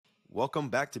Welcome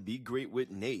back to Be Great with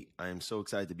Nate. I am so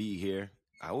excited to be here.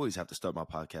 I always have to start my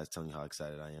podcast telling you how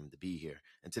excited I am to be here.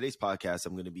 In today's podcast,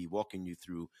 I'm going to be walking you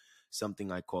through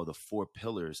something I call the 4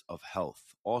 pillars of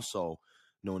health, also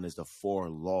known as the 4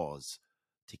 laws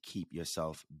to keep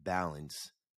yourself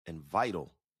balanced and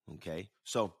vital. Okay.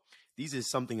 So these is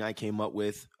something I came up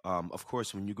with. Of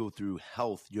course, when you go through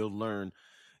health, you'll learn,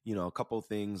 a couple of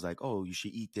things like, oh, you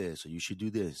should eat this or you should do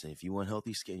this. And if you want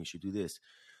healthy skin, you should do this.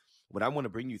 What I want to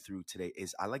bring you through today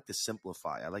is I like to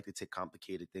simplify. I like to take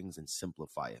complicated things and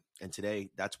simplify it. And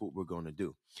today, that's what we're going to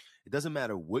do. It doesn't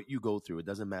matter what you go through. It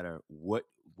doesn't matter what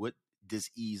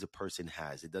disease a person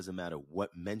has. It doesn't matter what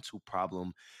mental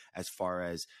problem as far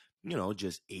as,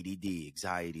 just ADD,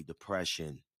 anxiety,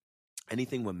 depression,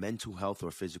 anything with mental health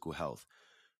or physical health.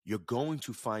 You're going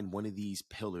to find one of these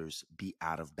pillars be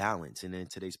out of balance. And in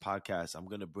today's podcast, I'm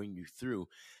going to bring you through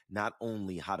not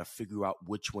only how to figure out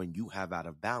which one you have out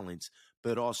of balance,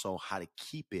 but also how to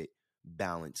keep it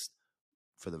balanced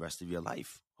for the rest of your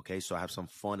life. Okay, so I have some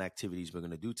fun activities we're going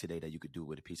to do today that you could do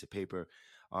with a piece of paper,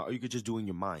 or you could just do in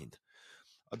your mind.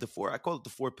 I call it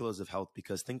the 4 pillars of health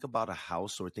because think about a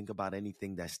house or think about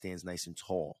anything that stands nice and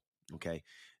tall. Okay,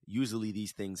 usually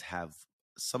these things have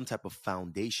some type of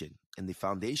foundation, and the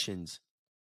foundations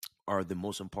are the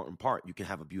most important part. You can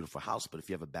have a beautiful house, but if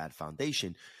you have a bad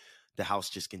foundation, the house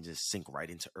can sink right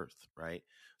into earth, right?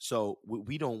 So what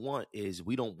we don't want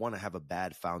to have a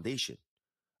bad foundation.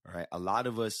 All right. A lot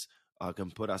of us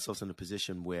can put ourselves in a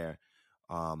position where,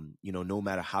 no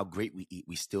matter how great we eat,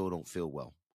 we still don't feel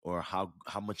well, or how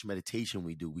much meditation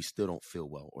we do, we still don't feel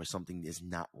well, or something is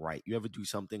not right. You ever do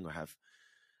something or have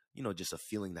just a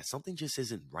feeling that something just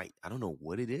isn't right. I don't know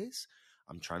what it is.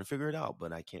 I'm trying to figure it out,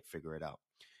 but I can't figure it out.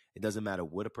 It doesn't matter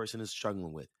what a person is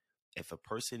struggling with. If a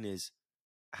person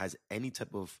has any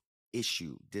type of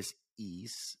issue,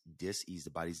 dis-ease,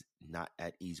 the body's not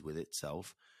at ease with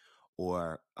itself,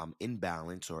 or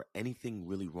imbalance, or anything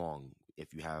really wrong.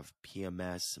 If you have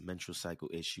PMS, menstrual cycle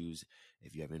issues,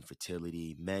 if you have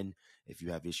infertility, men, if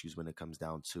you have issues when it comes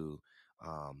down to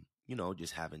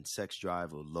just having sex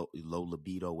drive or low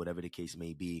libido, whatever the case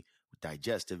may be, with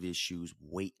digestive issues,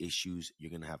 weight issues, you're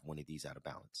going to have one of these out of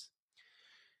balance.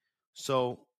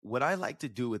 So what I like to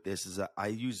do with this is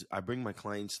I bring my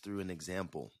clients through an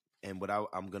example, and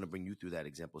I'm going to bring you through that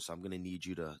example. So I'm going to need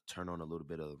you to turn on a little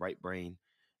bit of the right brain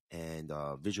and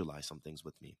visualize some things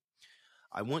with me.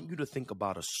 I want you to think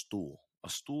about a stool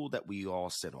that we all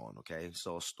sit on. Okay.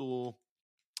 So a stool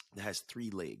that has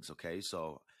 3 legs. Okay.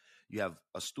 So you have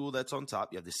a stool that's on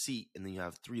top, you have the seat, and then you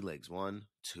have 3 legs. 1,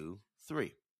 2,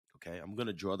 3. Okay. I'm going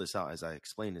to draw this out as I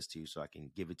explain this to you so I can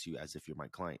give it to you as if you're my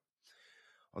client.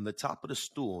 On the top of the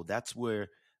stool, that's where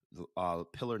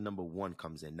pillar number 1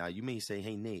 comes in. Now you may say,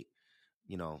 hey, Nate,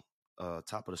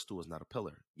 top of the stool is not a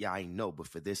pillar. Yeah, I know. But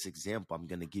for this example, I'm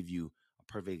going to give you a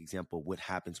perfect example of what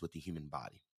happens with the human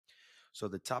body. So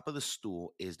the top of the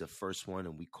stool is the first one,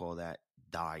 and we call that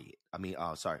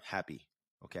happy.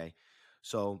 Okay.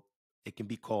 So it can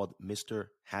be called Mr.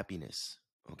 Happiness.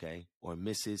 Okay. Or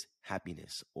Mrs.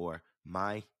 Happiness, or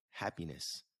my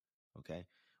happiness. Okay.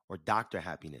 Or Dr.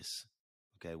 Happiness.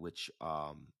 Okay. Which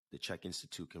the Czech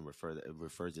Institute can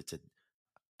refers it to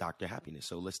Dr. Happiness.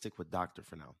 So let's stick with doctor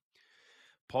for now.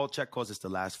 Paul Chek calls this the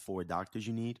last 4 doctors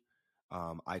you need.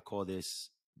 I call this,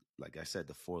 like I said,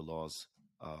 the 4 laws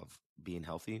of being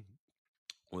healthy,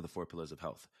 or the 4 pillars of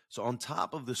health. So on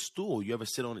top of the stool, you ever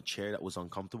sit on a chair that was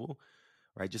uncomfortable,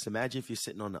 right? Just imagine if you're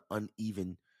sitting on an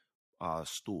uneven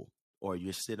stool, or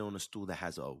you're sitting on a stool that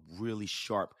has a really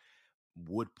sharp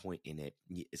wood point in it.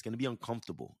 It's going to be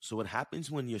uncomfortable. So what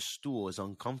happens when your stool is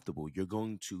uncomfortable, you're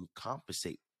going to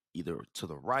compensate either to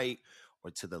the right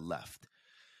or to the left.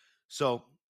 So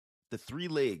the 3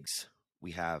 legs,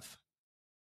 we have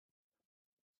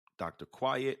Dr.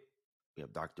 Quiet, we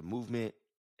have Dr. Movement,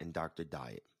 and Dr.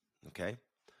 Diet. Okay.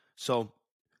 So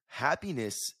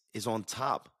happiness is on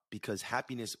top because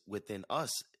happiness within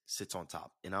us sits on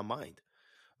top in our mind.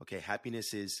 Okay.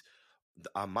 Happiness is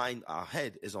our mind, our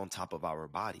head is on top of our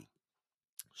body.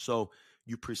 So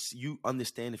you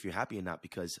understand if you're happy or not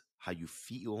because how you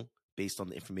feel based on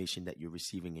the information that you're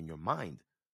receiving in your mind,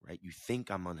 right? You think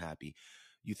I'm unhappy.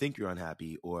 You think you're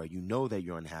unhappy, or you know that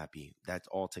you're unhappy. That's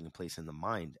all taking place in the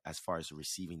mind as far as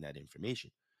receiving that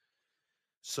information.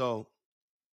 So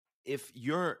the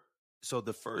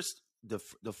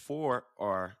 4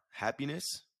 are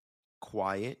happiness,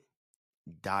 quiet,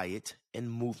 diet,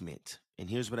 and movement. And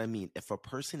here's what I mean. If a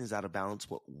person is out of balance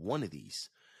with one of these,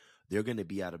 they're going to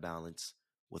be out of balance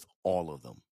with all of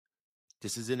them.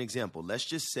 This is an example. Let's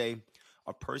just say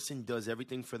A person does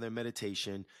everything for their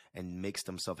meditation and makes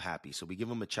themselves happy. So we give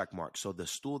them a check mark. So the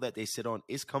stool that they sit on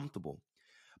is comfortable.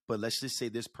 But let's just say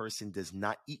this person does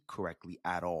not eat correctly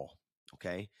at all.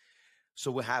 Okay.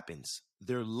 So what happens?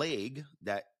 Their leg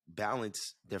that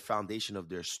balance their foundation of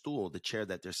their stool, the chair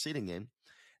that they're sitting in,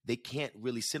 they can't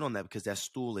really sit on that because that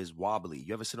stool is wobbly.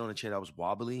 You ever sit on a chair that was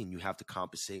wobbly and you have to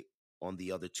compensate on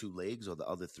the other two legs or the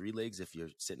other three legs if you're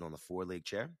sitting on a 4-leg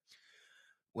chair?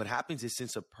 What happens is,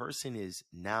 since a person is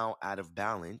now out of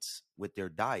balance with their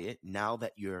diet, now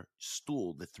that your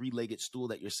stool, the 3-legged stool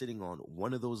that you're sitting on,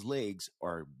 one of those legs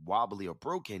are wobbly or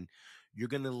broken, you're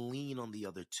going to lean on the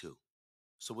other two.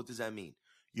 So what does that mean?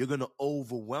 You're going to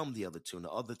overwhelm the other two. And the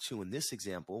other two in this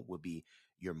example would be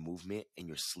your movement and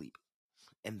your sleep,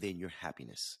 and then your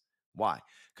happiness. Why?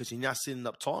 Because you're not sitting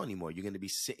up tall anymore. You're going to be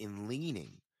sitting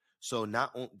leaning. So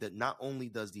not only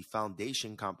does the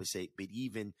foundation compensate, but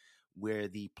even where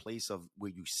the place of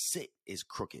where you sit is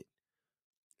crooked.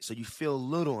 So you feel a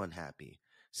little unhappy.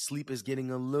 Sleep is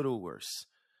getting a little worse.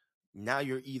 Now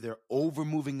you're either over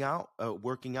working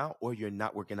out, or you're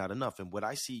not working out enough. And what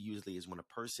I see usually is when a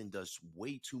person does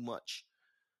way too much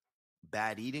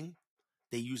bad eating,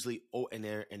 they usually in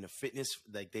the fitness,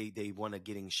 like they want to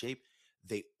get in shape,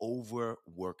 they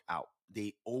overwork out,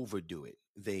 they overdo it,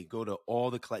 they go to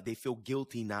all the they feel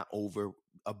guilty not over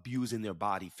abusing their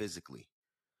body physically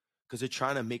because they're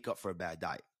trying to make up for a bad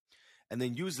diet. And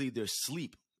then usually their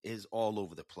sleep is all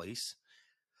over the place,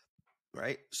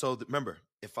 right? So remember,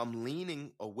 if I'm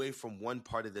leaning away from one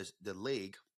part of the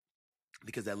leg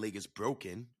because that leg is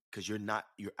broken, because you're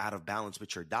out of balance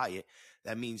with your diet,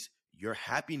 that means your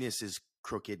happiness is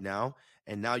crooked now,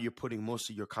 and now you're putting most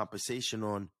of your compensation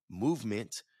on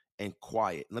movement and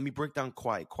quiet. Let me break down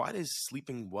quiet. Quiet is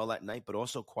sleeping well at night, but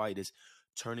also quiet is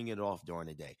turning it off during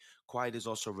the day. Quiet is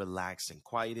also relaxing.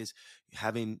 Quiet is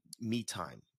having me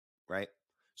time, right?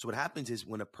 So what happens is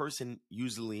when a person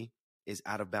usually is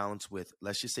out of balance with,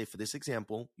 let's just say for this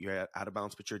example, you're out of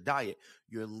balance with your diet,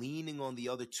 you're leaning on the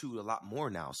other two a lot more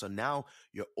now. So now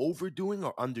you're overdoing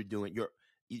or underdoing.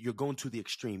 You're going to the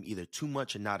extreme, either too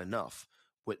much and not enough,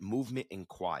 with movement and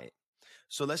quiet.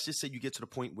 So let's just say you get to the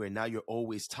point where now you're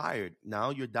always tired. Now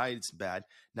your diet's bad.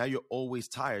 Now you're always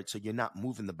tired. So you're not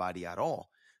moving the body at all.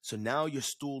 So now your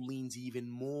stool leans even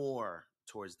more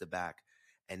towards the back.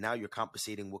 And now you're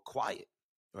compensating with quiet,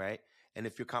 right? And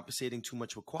if you're compensating too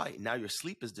much with quiet, now your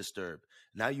sleep is disturbed.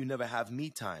 Now you never have me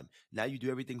time. Now you do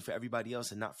everything for everybody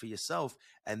else and not for yourself.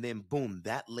 And then boom,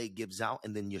 that leg gives out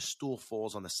and then your stool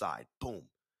falls on the side. Boom.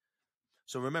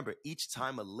 So remember, each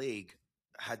time a leg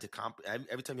had to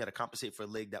every time you had to compensate for a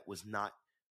leg that was not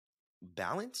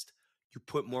balanced, you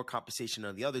put more compensation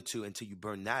on the other two until you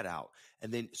burn that out.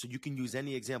 And then, so you can use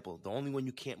any example. The only one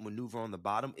you can't maneuver on the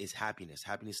bottom is happiness.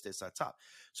 Happiness sits at top.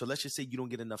 So let's just say you don't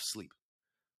get enough sleep.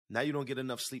 Now you don't get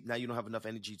enough sleep. Now you don't have enough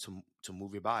energy to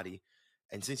move your body.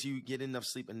 And since you get enough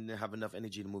sleep and have enough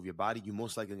energy to move your body, you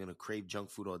most likely going to crave junk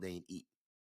food all day and eat.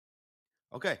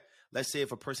 Okay, let's say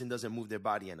if a person doesn't move their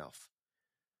body enough,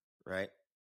 right?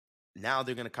 Now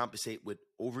they're going to compensate with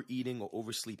overeating or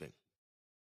oversleeping,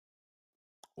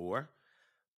 or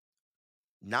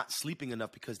not sleeping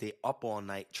enough because they up all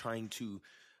night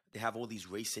they have all these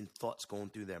racing thoughts going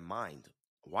through their mind.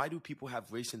 Why do people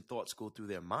have racing thoughts go through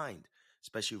their mind,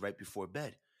 especially right before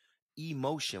bed?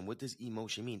 Emotion. What does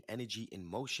emotion mean? Energy in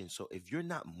motion. So if you're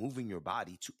not moving your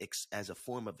body as a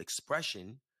form of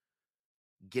expression,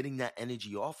 getting that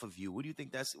energy off of you, what do you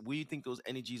think those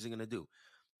energies are going to do?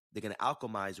 They're going to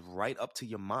alchemize right up to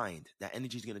your mind. That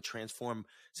energy is going to transform.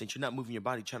 Since you're not moving your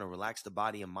body, trying to relax the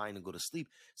body and mind and go to sleep,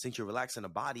 since you're relaxing the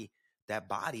body, that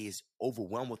body is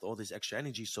overwhelmed with all this extra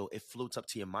energy. So it floats up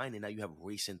to your mind, and now you have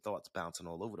racing thoughts bouncing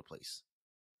all over the place.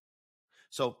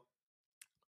 So,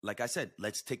 like I said,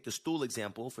 let's take the stool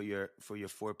example for your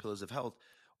 4 pillars of health,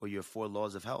 or your 4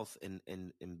 laws of health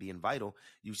and being vital.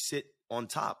 You sit on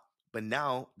top, but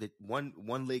now the one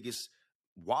leg is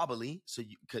wobbly, so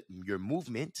your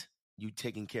movement, you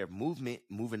taking care of movement,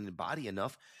 moving the body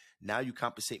enough. Now you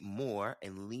compensate more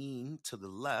and lean to the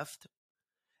left,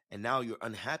 and now your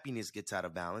unhappiness gets out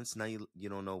of balance. Now you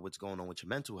don't know what's going on with your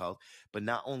mental health. But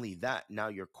not only that, now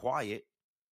you're quiet,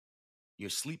 your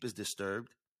sleep is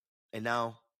disturbed, and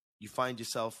now you find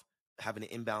yourself having an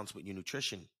imbalance with your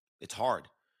nutrition. It's hard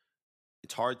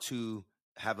to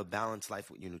have a balanced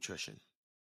life with your nutrition.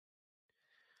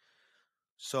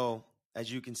 So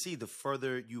as you can see, the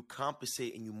further you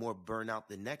compensate and you more burn out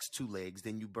the next 2 legs,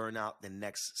 then you burn out the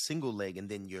next single leg, and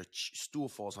then your stool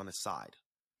falls on its side.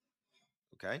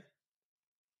 Okay?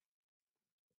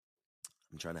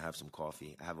 I'm trying to have some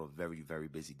coffee. I have a very, very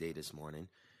busy day this morning.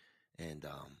 And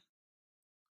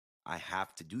I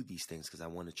have to do these things because I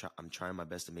want to try. I'm trying my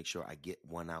best to make sure I get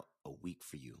one out a week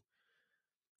for you.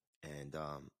 And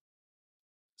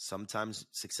sometimes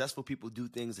successful people do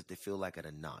things that they feel like it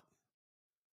or not.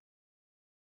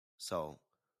 So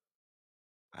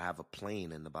I have a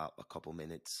plane in about a couple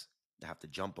minutes I have to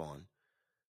jump on.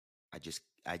 I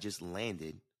just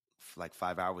landed like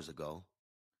 5 hours ago,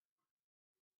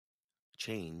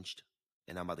 changed,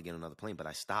 and I'm about to get on another plane. But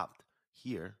I stopped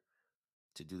here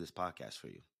to do this podcast for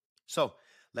you. So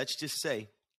let's just say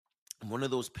one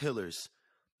of those pillars.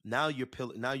 Now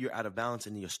you're out of balance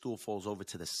and your stool falls over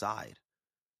to the side.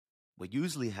 What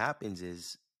usually happens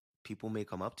is people may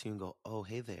come up to you and go, "Oh,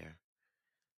 hey there.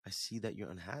 I see that you're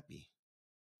unhappy.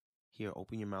 Here,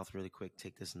 open your mouth really quick.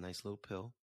 Take this nice little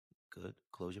pill. Good.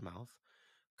 Close your mouth.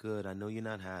 Good. I know you're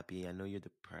not happy. I know you're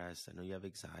depressed. I know you have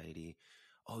anxiety.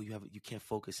 Oh, you can't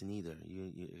focus in either.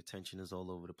 Your attention is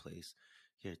all over the place.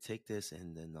 Here, take this,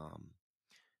 and then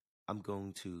I'm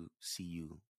going to see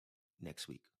you next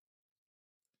week."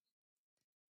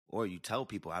 Or you tell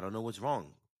people, "I don't know what's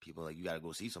wrong." People are like, "You got to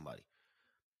go see somebody,"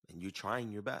 and you're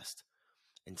trying your best.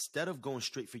 Instead of going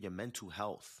straight for your mental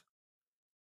health,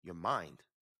 your mind,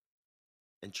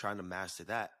 and trying to master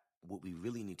that, what we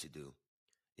really need to do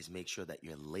is make sure that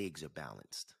your legs are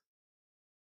balanced.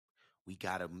 We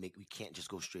can't just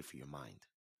go straight for your mind.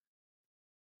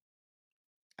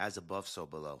 As above, so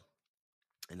below.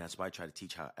 And that's why I try to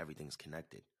teach how everything's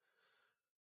connected.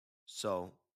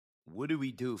 So, what do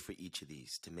we do for each of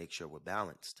these to make sure we're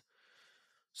balanced?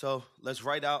 So, let's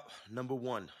write out number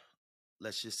one.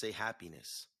 Let's just say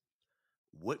happiness.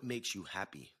 What makes you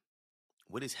happy?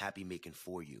 What is happy making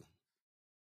for you?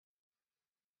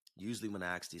 Usually when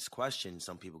I ask these questions,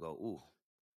 some people go, "Ooh."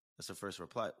 That's the first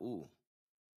reply. "Ooh."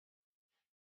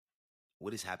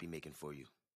 What is happy making for you?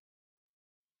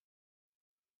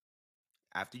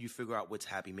 After you figure out what's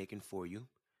happy making for you,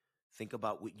 think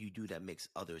about what you do that makes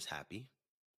others happy.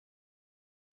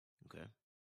 Okay.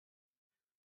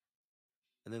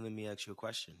 And then let me ask you a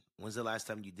question. When's the last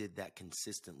time you did that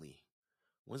consistently?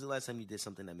 When's the last time you did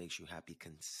something that makes you happy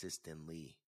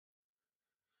consistently?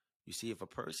 You see, if a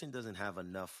person doesn't have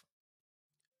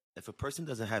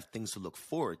things to look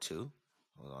forward to,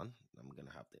 hold on, I'm going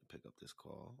to have to pick up this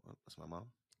call. Oh, that's my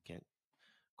mom. Can't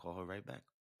call her right back.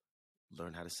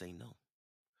 Learn how to say no.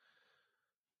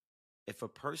 If a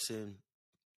person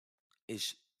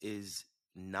is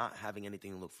not having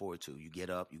anything to look forward to, you get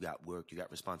up, you got work, you got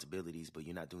responsibilities, but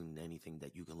you're not doing anything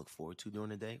that you can look forward to during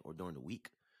the day or during the week.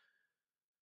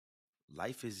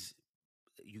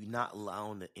 You're not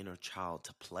allowing the inner child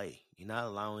to play. You're not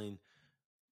allowing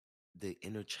the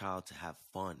inner child to have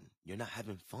fun. You're not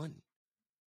having fun.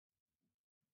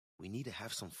 We need to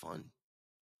have some fun.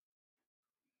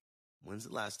 When's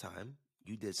the last time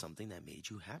you did something that made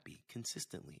you happy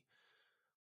consistently?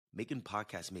 Making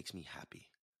podcasts makes me happy.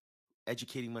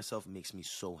 Educating myself makes me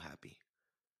so happy.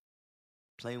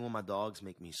 Playing with my dogs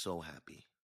make me so happy.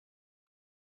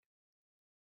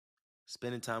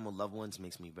 Spending time with loved ones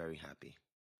makes me very happy.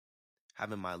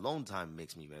 Having my alone time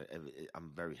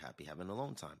I'm very happy having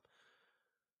alone time.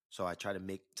 So I try to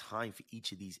make time for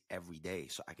each of these every day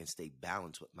so I can stay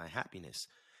balanced with my happiness.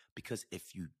 Because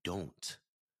if you don't,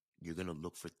 you're going to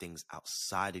look for things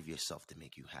outside of yourself to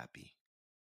make you happy.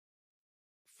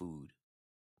 Food,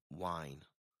 wine,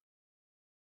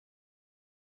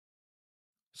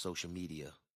 social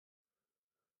media,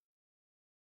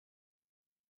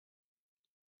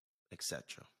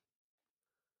 etc.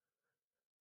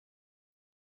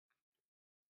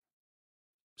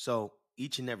 So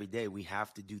each and every day we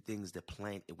have to do things that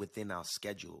plan within our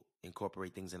schedule,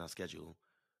 incorporate things in our schedule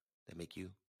that make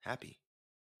you happy.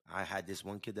 I had this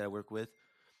one kid that I work with.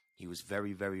 He was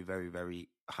very, very, very, very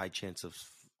high chance of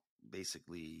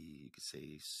basically, you could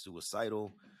say,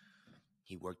 suicidal.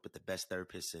 He worked with the best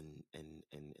therapists in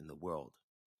the world.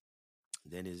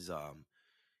 Then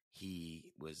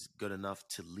he was good enough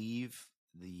to leave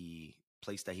the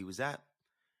place that he was at,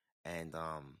 and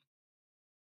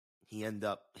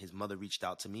his mother reached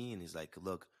out to me and he's like,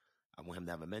 "Look, I want him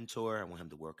to have a mentor. I want him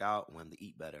to work out. I want him to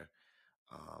eat better.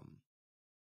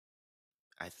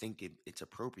 I think it's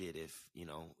appropriate if,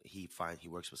 he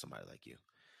works with somebody like you."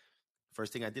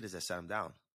 First thing I did is I sat him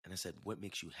down and I said, "What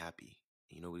makes you happy?"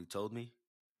 And you know what he told me?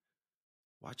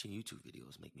 "Watching YouTube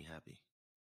videos make me happy.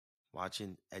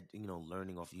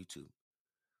 Learning off YouTube."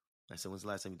 I said, "When's the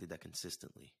last time you did that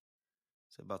consistently?"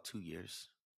 He said, "About 2 years."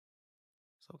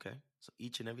 It's okay. So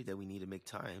each and every day we need to make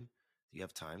time. You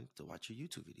have time to watch your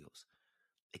YouTube videos.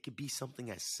 It could be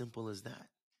something as simple as that.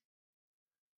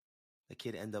 The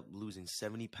kid ended up losing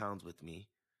 70 pounds with me,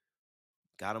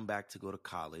 got him back to go to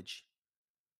college,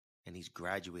 and he's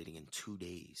graduating in 2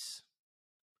 days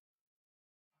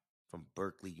from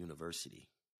Berkeley University.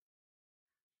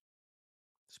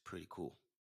 It's pretty cool.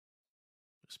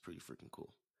 It's pretty freaking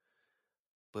cool.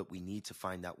 But we need to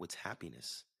find out what's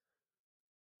happiness.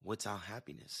 What's our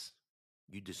happiness?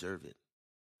 You deserve it.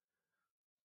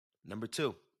 Number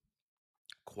 2,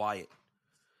 quiet.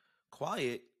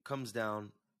 Quiet comes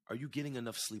down, are you getting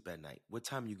enough sleep at night? What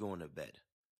time are you going to bed?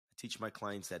 I teach my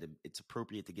clients that it's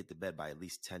appropriate to get to bed by at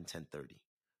least 10:30.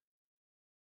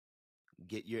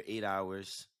 Get your 8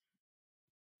 hours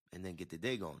and then get the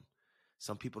day going.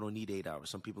 Some people don't need 8 hours.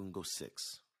 Some people can go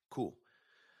 6. Cool.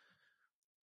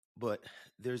 But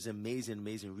there's amazing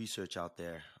research out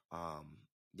there.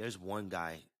 There's one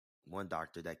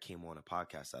doctor that came on a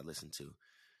podcast I listened to,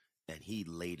 and he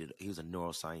was a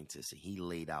neuroscientist, and he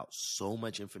laid out so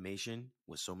much information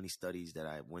with so many studies that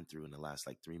I went through in the last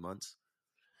 3 months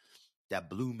that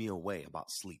blew me away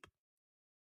about sleep.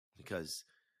 Because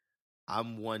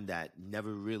I'm one that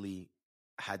never really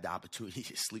had the opportunity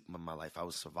to sleep in my life. I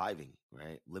was surviving,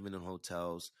 right? Living in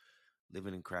hotels,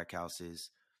 living in crack houses.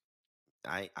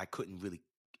 I couldn't really,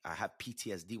 I have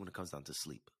PTSD when it comes down to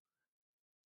sleep.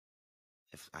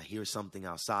 If I hear something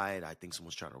outside, I think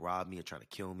someone's trying to rob me or trying to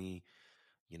kill me.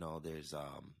 There's,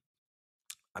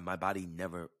 my body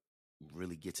never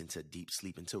really gets into deep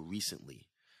sleep until recently.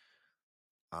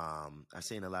 I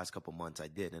say in the last couple months I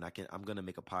did, and I'm going to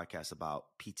make a podcast about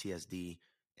PTSD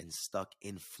and stuck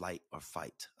in flight or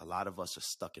fight. A lot of us are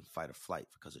stuck in fight or flight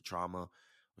because of trauma.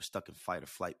 We're stuck in fight or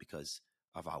flight because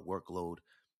of our workload.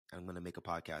 I'm going to make a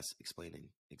podcast explaining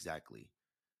exactly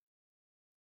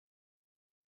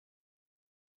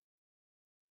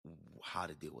how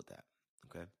to deal with that.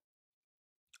 Okay.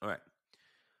 All right.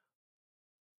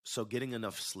 So getting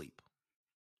enough sleep.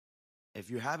 If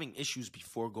you're having issues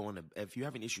if you're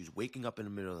having issues waking up in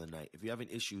the middle of the night, if you're having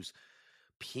issues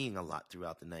peeing a lot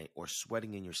throughout the night or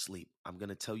sweating in your sleep, I'm going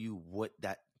to tell you what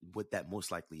that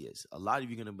most likely is. A lot of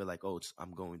you are going to be like, oh,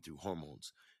 I'm going through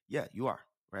hormones. Yeah, you are,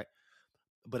 right?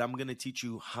 But I'm going to teach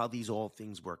you how these all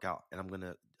things work out. And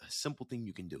a simple thing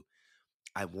you can do.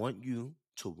 I want you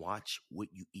to watch what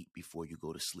you eat before you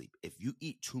go to sleep. If you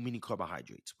eat too many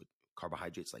carbohydrates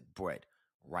like bread,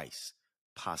 rice,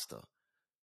 pasta,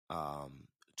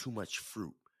 too much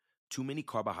fruit, too many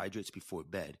carbohydrates before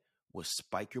bed will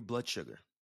spike your blood sugar.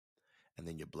 And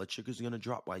then your blood sugar is going to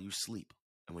drop while you sleep.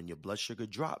 And when your blood sugar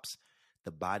drops,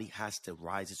 the body has to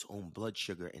rise its own blood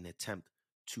sugar in an attempt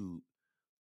to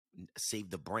save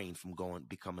the brain from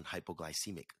becoming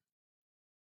hypoglycemic.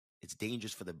 It's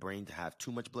dangerous for the brain to have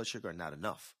too much blood sugar or not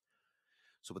enough.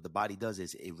 So what the body does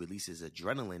is it releases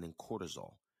adrenaline and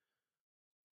cortisol,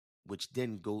 which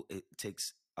then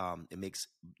it makes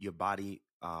your body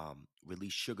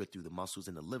release sugar through the muscles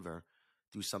in the liver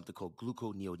through something called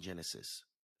gluconeogenesis.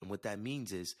 And what that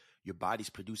means is your body's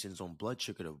producing its own blood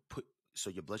sugar so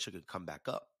your blood sugar can come back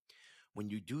up. When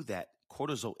you do that,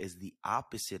 cortisol is the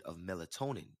opposite of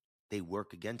melatonin. They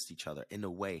work against each other in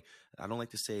a way. I don't like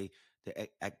to say they're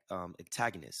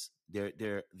antagonists.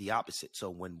 They're the opposite. So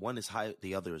when one is high,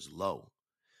 the other is low.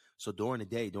 So during the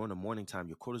day, during the morning time,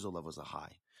 your cortisol levels are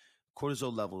high.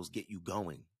 Cortisol levels get you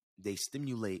going. They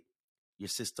stimulate your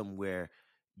system where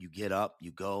you get up,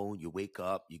 you go, you wake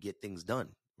up, you get things done,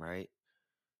 right?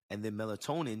 And then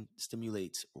melatonin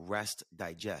stimulates rest,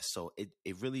 digest. So it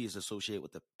really is associated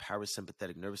with the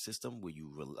parasympathetic nervous system where you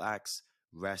relax,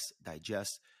 rest,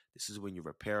 digest. This is when your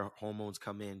repair hormones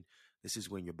come in. This is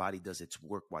when your body does its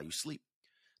work while you sleep.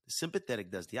 The sympathetic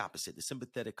does the opposite. The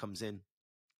sympathetic comes in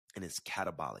and it's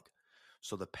catabolic.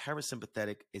 So the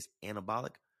parasympathetic is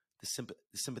anabolic. The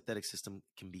sympathetic system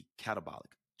can be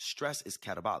catabolic. Stress is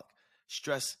catabolic.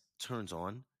 Stress turns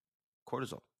on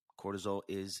cortisol. Cortisol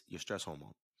is your stress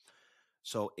hormone.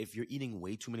 So if you're eating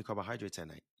way too many carbohydrates at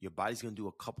night, your body's going to do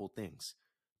a couple things.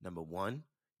 Number one,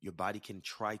 your body can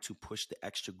try to push the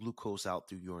extra glucose out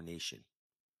through urination,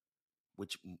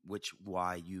 which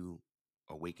why you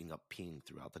are waking up peeing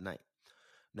throughout the night.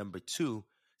 Number two,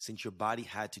 since your body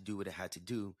had to do what it had to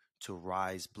do to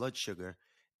rise blood sugar,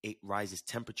 it rises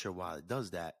temperature while it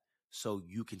does that, so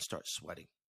you can start sweating.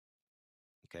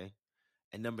 Okay?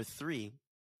 And number three,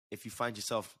 if you find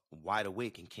yourself wide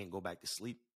awake and can't go back to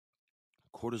sleep,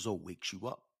 cortisol wakes you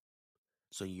up.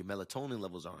 So your melatonin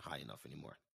levels aren't high enough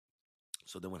anymore.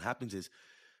 So then what happens is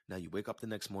now you wake up the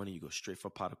next morning, you go straight for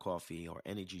a pot of coffee or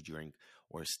energy drink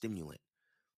or a stimulant.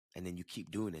 And then you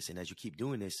keep doing this. And as you keep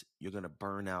doing this, you're going to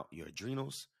burn out your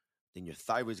adrenals. Then your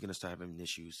thyroid is going to start having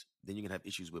issues. Then you're going to have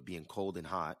issues with being cold and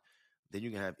hot. Then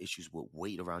you're going to have issues with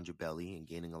weight around your belly and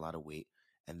gaining a lot of weight.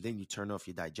 And then you turn off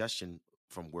your digestion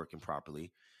from working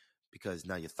properly. because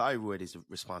now your thyroid is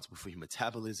responsible for your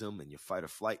metabolism, and your fight or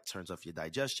flight turns off your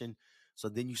digestion. So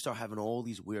then you start having all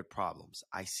these weird problems.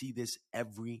 I see this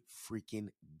every freaking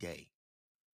day.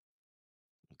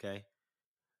 Okay.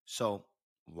 So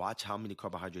watch how many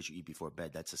carbohydrates you eat before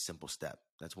bed. That's a simple step.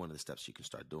 That's one of the steps you can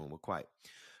start doing with quiet.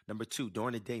 Number 2,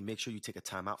 during the day, make sure you take a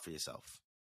time out for yourself.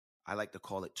 I like to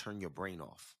call it turn your brain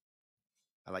off.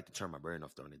 I like to turn my brain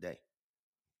off during the day.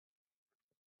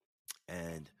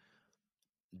 And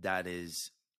that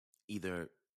is either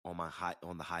on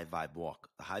the high vibe walk.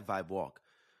 The high vibe walk,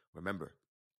 remember,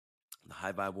 the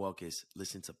high vibe walk is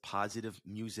listen to positive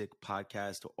music,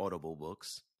 podcast, or audible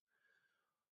books,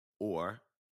 or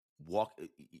walk.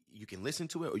 You can listen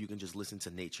to it, or you can just listen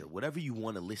to nature, whatever you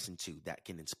want to listen to that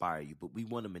can inspire you. But we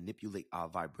want to manipulate our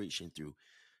vibration through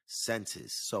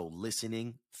senses. So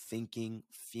listening, thinking,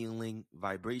 feeling,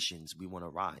 vibrations, we want to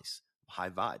rise, high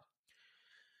vibe.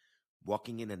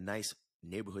 Walking in a nice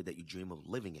neighborhood that you dream of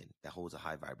living in that holds a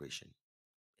high vibration.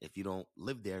 If you don't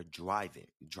live there, drive it.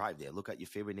 Drive there. Look at your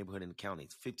favorite neighborhood in the county.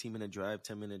 It's 15-minute drive,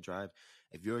 10-minute drive.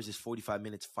 If yours is 45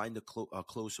 minutes, find a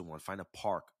closer one. Find a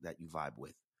park that you vibe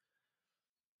with.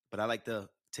 But I like to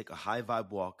take a high vibe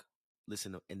walk,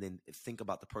 listen, and then think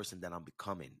about the person that I'm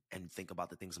becoming, and think about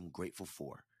the things I'm grateful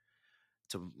for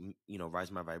to,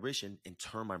 rise my vibration and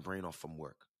turn my brain off from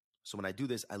work. So when I do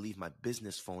this, I leave my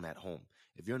business phone at home.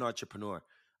 If you're an entrepreneur,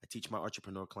 I teach my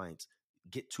entrepreneur clients,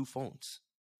 get 2 phones.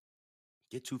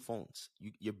 Get 2 phones.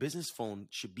 Your business phone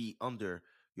should be under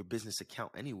your business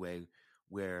account anyway,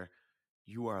 where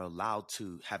you are allowed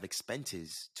to have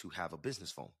expenses to have a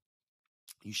business phone.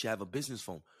 You should have a business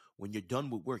phone. When you're done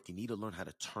with work, you need to learn how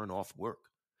to turn off work.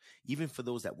 Even for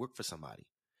those that work for somebody.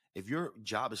 If your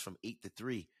job is from 8 to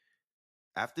 3,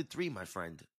 after 3, my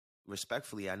friend,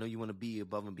 respectfully, I know you want to be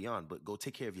above and beyond, but go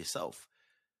take care of yourself.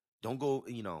 Don't go,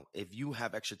 if you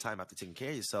have extra time after taking care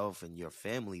of yourself and your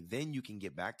family, then you can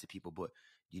get back to people. But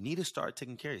you need to start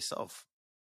taking care of yourself.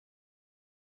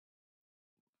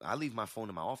 I leave my phone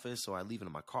in my office, or I leave it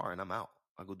in my car, and I'm out.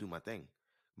 I go do my thing.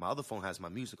 My other phone has my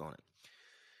music on it.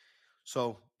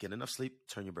 So get enough sleep,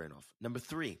 turn your brain off. Number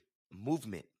 3,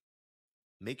 movement.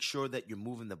 Make sure that you're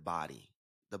moving the body.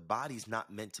 The body's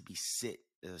not meant to be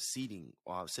sitting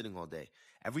all day.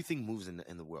 Everything moves in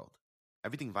the world.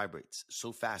 Everything vibrates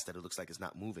so fast that it looks like it's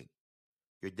not moving.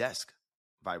 Your desk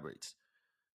vibrates.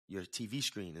 Your TV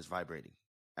screen is vibrating.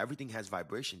 Everything has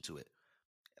vibration to it.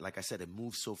 Like I said, it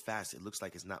moves so fast, it looks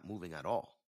like it's not moving at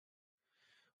all.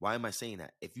 Why am I saying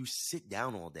that? If you sit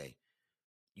down all day,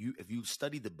 if you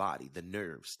study the body, the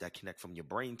nerves that connect from your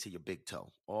brain to your big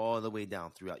toe, all the way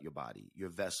down throughout your body, your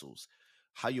vessels,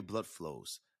 how your blood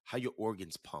flows, how your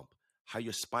organs pump, how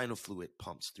your spinal fluid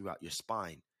pumps throughout your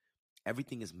spine,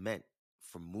 everything is meant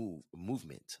for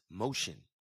movement, motion,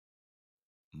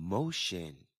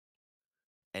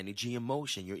 energy and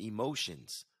motion, your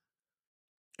emotions.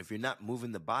 If you're not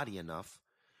moving the body enough,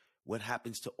 what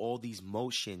happens to all these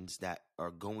motions that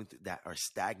are that are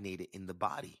stagnated in the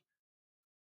body?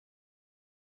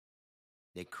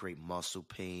 They create muscle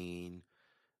pain,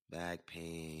 back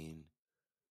pain,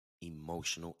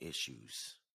 emotional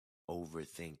issues,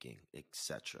 overthinking,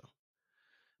 etc.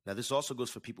 Now, this also goes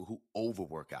for people who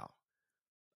overwork out.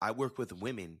 I work with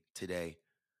women today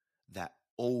that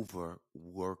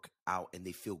overwork out and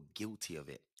they feel guilty of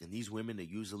it. And these women are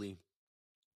usually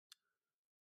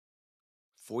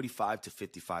 45 to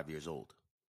 55 years old.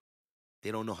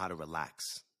 They don't know how to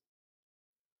relax.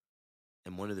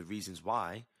 And one of the reasons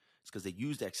why is because they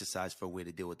used exercise for a way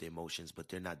to deal with their emotions, but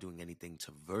they're not doing anything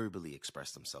to verbally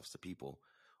express themselves to people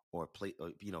or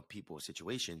people or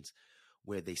situations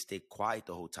where they stay quiet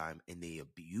the whole time and they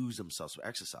abuse themselves for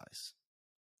exercise.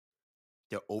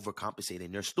 They're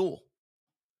overcompensating their stool.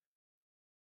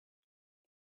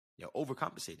 They're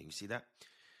overcompensating. You see that?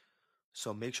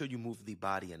 So make sure you move the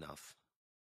body enough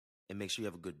and make sure you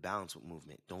have a good balance with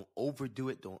movement. Don't overdo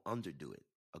it. Don't underdo it.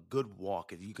 A good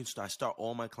walk. If you can start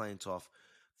all my clients off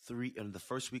in the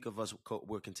first week of us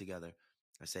working together,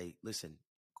 I say, listen,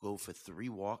 go for 3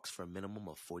 walks for a minimum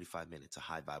of 45 minutes, a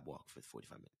high vibe walk for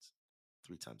 45 minutes,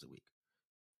 3 times a week.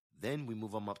 Then we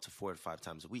move them up to 4 or 5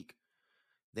 times a week.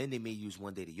 Then they may use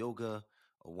one day to yoga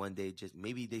or one day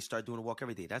maybe they start doing a walk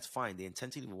every day. That's fine. The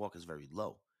intensity of a walk is very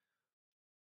low.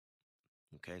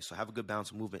 Okay, so have a good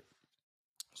balance of movement.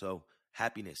 So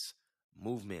happiness,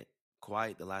 movement,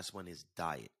 quiet. The last one is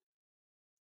diet.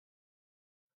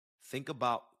 Think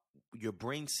about your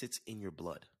brain sits in your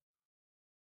blood.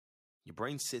 Your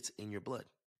brain sits in your blood.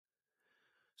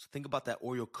 So think about that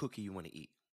Oreo cookie you want to eat.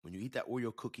 When you eat that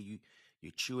Oreo cookie,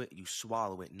 you chew it, you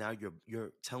swallow it. Now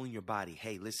you're telling your body,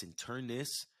 hey, listen, turn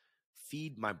this,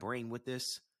 feed my brain with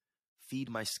this, feed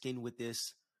my skin with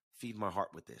this, feed my heart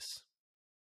with this.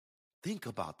 Think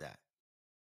about that.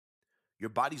 Your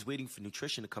body's waiting for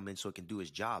nutrition to come in so it can do its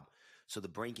job. So the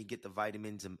brain can get the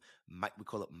vitamins and we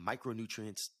call it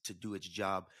micronutrients to do its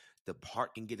job. The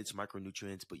heart can get its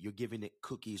micronutrients, but you're giving it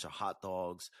cookies or hot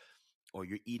dogs, or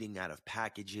you're eating out of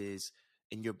packages,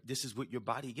 and this is what your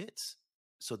body gets.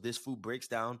 So this food breaks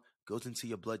down, goes into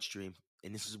your bloodstream,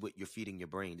 and this is what you're feeding your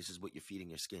brain. This is what you're feeding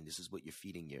your skin. This is what you're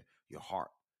feeding your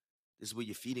heart. This is what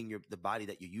you're feeding the body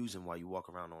that you're using while you walk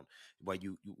around on,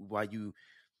 while you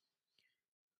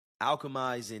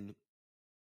alchemize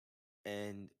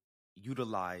and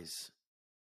utilize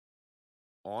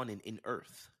on and in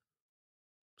earth.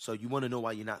 So you want to know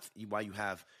why you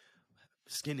have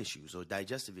skin issues or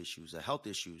digestive issues or health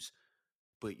issues,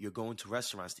 but you're going to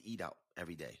restaurants to eat out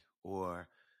every day, or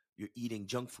you're eating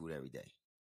junk food every day.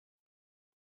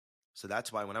 So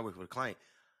that's why when I work with a client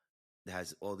that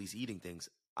has all these eating things,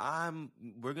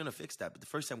 we're gonna fix that. But the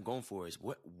first thing I'm going for is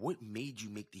what made you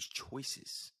make these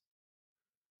choices?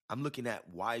 I'm looking at,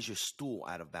 why is your stool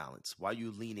out of balance? Why are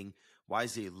you leaning? Why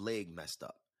is your leg messed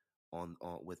up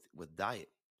with diet?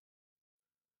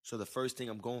 So the first thing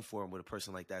I'm going for with a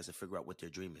person like that is to figure out what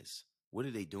their dream is. What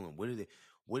are they doing? What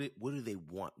do they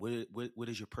want? What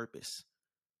is your purpose?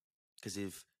 Because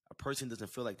if a person doesn't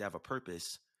feel like they have a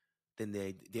purpose, then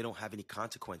they don't have any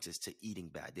consequences to eating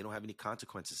bad. They don't have any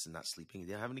consequences to not sleeping.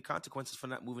 They don't have any consequences for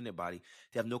not moving their body.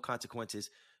 They have no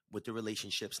consequences with their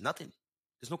relationships. Nothing.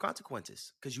 There's no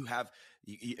consequences, because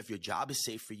if your job is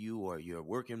safe for you, or you're a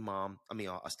working mom,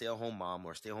 a stay-at-home mom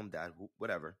or a stay-at-home dad,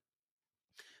 whatever,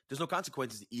 there's no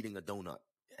consequences to eating a donut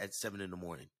at 7 a.m,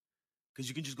 because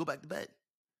you can just go back to bed.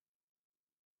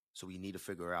 So we need to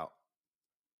figure out,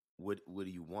 what do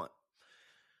you want?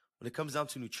 When it comes down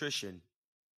to nutrition,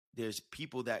 there's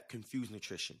people that confuse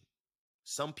nutrition.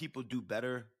 Some people do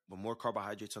better with more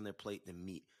carbohydrates on their plate than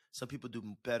meat. Some people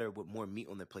do better with more meat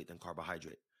on their plate than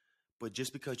carbohydrate. But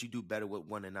just because you do better with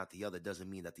one and not the other doesn't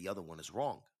mean that the other one is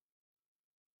wrong.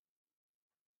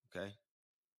 Okay?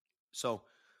 So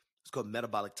it's called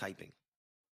metabolic typing.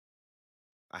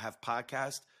 I have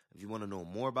podcasts. If you want to know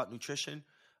more about nutrition,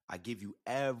 I give you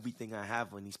everything I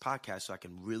have on these podcasts so I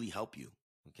can really help you.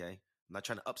 Okay? I'm not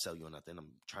trying to upsell you or nothing.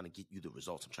 I'm trying to get you the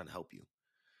results. I'm trying to help you.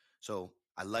 So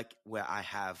I like where I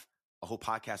have a whole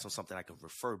podcast on something I can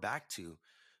refer back to,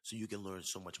 so you can learn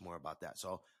so much more about that.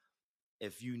 So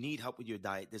if you need help with your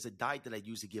diet, there's a diet that I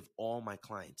use to give all my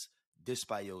clients: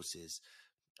 dysbiosis,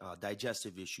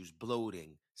 digestive issues,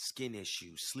 bloating, skin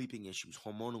issues, sleeping issues,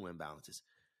 hormonal imbalances.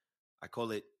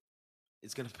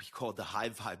 It's going to be called the high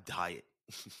vibe diet,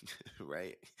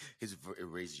 right? It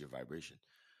raises your vibration.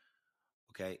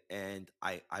 Okay. And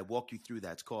I walk you through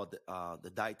that. It's called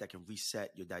the diet that can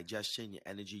reset your digestion, your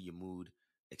energy, your mood,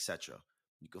 etc.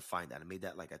 You can find that. I made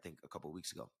that, I think, a couple of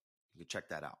weeks ago. You can check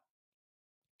that out.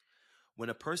 When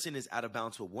a person is out of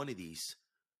balance with one of these,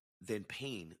 then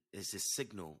pain is a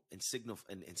signal and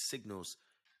signals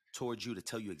towards you to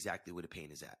tell you exactly where the pain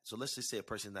is at. So let's just say a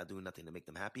person's not doing nothing to make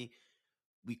them happy.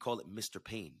 We call it Mr.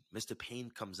 Pain. Mr.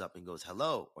 Pain comes up and goes,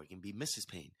 hello, or it can be Mrs.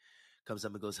 Pain. Comes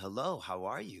up and goes, hello, how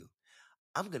are you?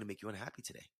 I'm going to make you unhappy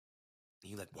today. And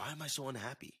you're like, why am I so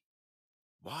unhappy?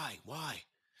 Why? Why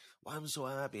am I so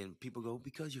unhappy? And people go,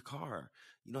 because your car,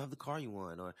 you don't have the car you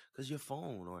want, or because your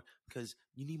phone, or because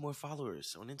you need more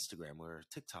followers on Instagram or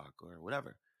TikTok or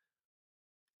whatever.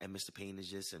 And Mr. Pain is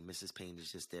just, and Mrs. Pain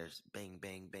is just there, bang,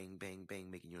 bang, bang, bang, bang,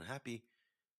 making you unhappy.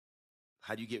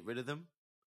 How do you get rid of them?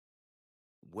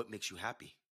 What makes you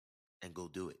happy? And go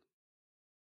do it.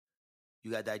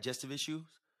 You got digestive issues?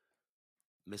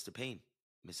 Mr. Pain,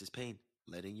 Mrs. Pain,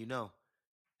 letting you know,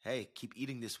 hey, keep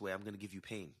eating this way, I'm going to give you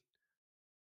pain.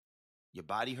 Your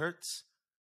body hurts?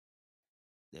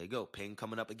 There you go. Pain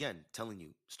coming up again, telling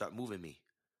you, start moving me.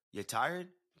 You're tired?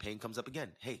 Pain comes up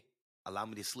again. Hey, allow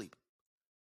me to sleep.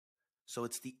 So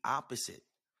it's the opposite.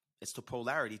 It's the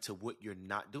polarity to what you're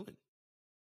not doing.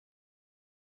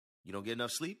 You don't get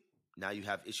enough sleep? Now you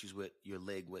have issues with your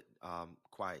leg with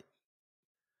quiet.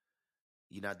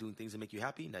 You're not doing things that make you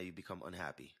happy? Now you become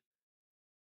unhappy.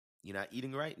 You're not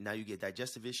eating right? Now you get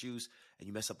digestive issues, and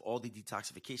you mess up all the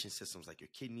detoxification systems, like your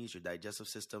kidneys, your digestive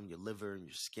system, your liver, and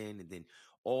your skin. And then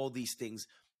all these things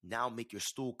now make your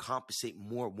stool compensate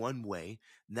more one way.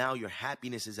 Now your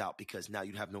happiness is out, because now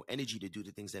you have no energy to do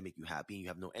the things that make you happy. And you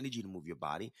have no energy to move your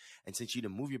body. And since you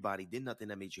didn't move your body, did nothing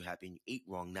that made you happy, and you ate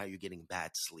wrong, now you're getting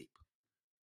bad sleep.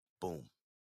 Boom.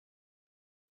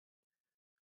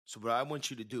 So what I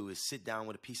want you to do is sit down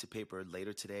with a piece of paper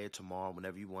later today or tomorrow,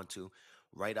 whenever you want to.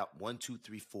 Write out 1, 2,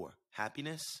 3, 4.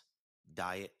 Happiness,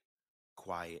 diet,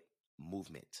 quiet,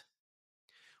 movement.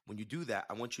 When you do that,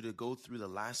 I want you to go through the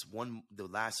last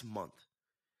month,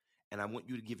 and I want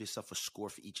you to give yourself a score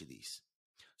for each of these.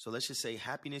 So let's just say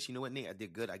happiness. You know what, Nate? I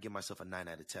did good. I give myself a 9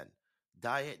 out of 10.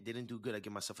 Diet, didn't do good. I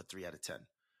give myself a 3 out of 10.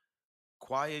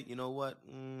 Quiet, you know what?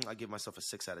 I give myself a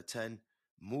 6 out of 10.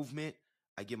 Movement,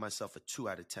 I give myself a 2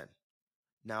 out of 10.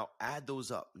 Now add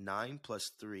those up. 9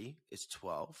 plus 3 is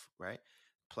 12, right?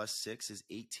 Plus 6 is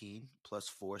 18. Plus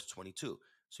 4 is 22.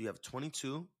 So you have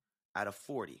 22 out of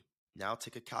 40. Now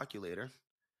take a calculator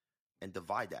and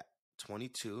divide that.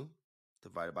 22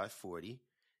 divided by 40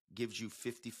 gives you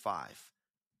 55.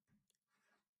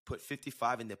 Put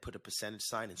 55 and then put a percentage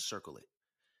sign and circle it.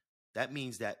 That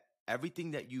means that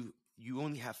everything that you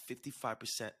only have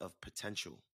 55% of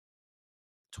potential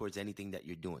towards anything that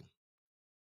you're doing.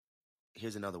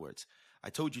 Here's in other words.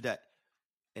 I told you that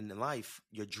in life,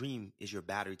 your dream is your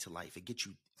battery to life. It gets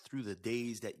you through the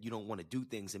days that you don't want to do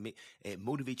things, and it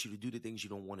motivates you to do the things you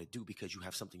don't want to do because you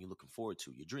have something you're looking forward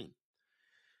to, your dream.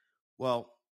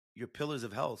 Well, your pillars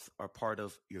of health are part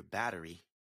of your battery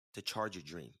to charge your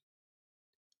dream.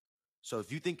 So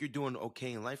if you think you're doing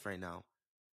okay in life right now,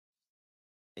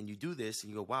 and you do this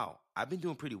and you go, wow, I've been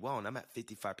doing pretty well and I'm at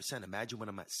 55%. Imagine when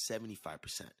I'm at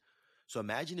 75%. So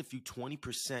imagine if you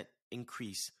 20%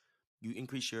 increase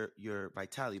your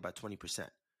vitality by 20%.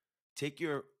 Take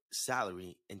your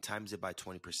salary and times it by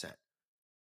 20%.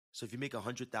 So if you make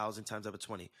 100,000 times that by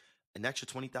 20, an extra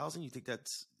 20,000, you think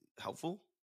that's helpful?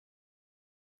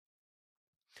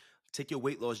 Take your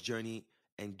weight loss journey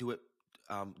and do it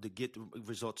to get the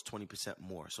results 20%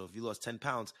 more. So if you lost 10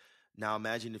 pounds, now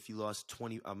imagine if you lost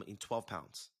 12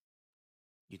 pounds.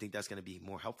 You think that's going to be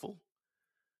more helpful?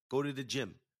 Go to the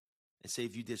gym and say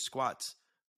if you did squats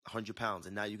 100 pounds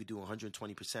and now you could do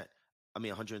 120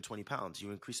 pounds,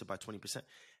 you increase it by 20%.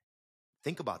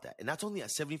 Think about that. And that's only at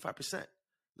 75%.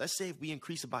 Let's say if we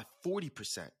increase it by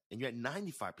 40% and you're at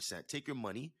 95%, take your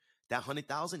money, that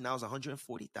 100,000 now is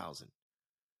 140,000.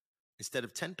 Instead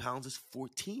of 10 pounds, it's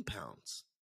 14 pounds.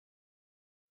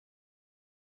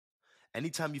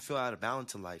 Anytime you feel out of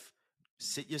balance in life,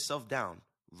 sit yourself down,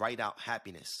 write out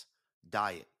happiness,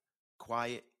 diet,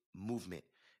 quiet, movement.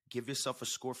 Give yourself a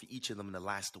score for each of them in the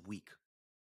last week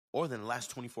or in the last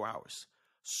 24 hours.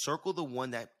 Circle the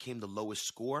one that came the lowest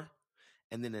score,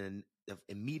 and then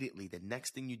immediately the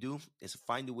next thing you do is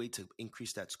find a way to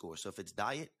increase that score. So if it's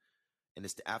diet and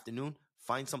it's the afternoon,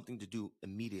 find something to do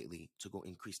immediately to go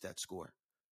increase that score.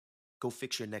 Go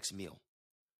fix your next meal.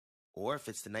 Or if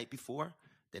it's the night before,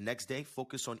 the next day,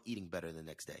 focus on eating better the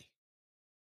next day.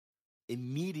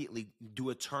 Immediately do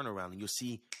a turnaround and you'll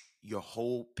see your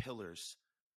whole pillars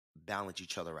balance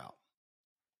each other out.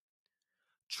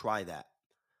 Try that.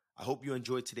 I hope you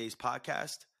enjoyed today's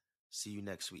podcast. See you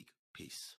next week. Peace.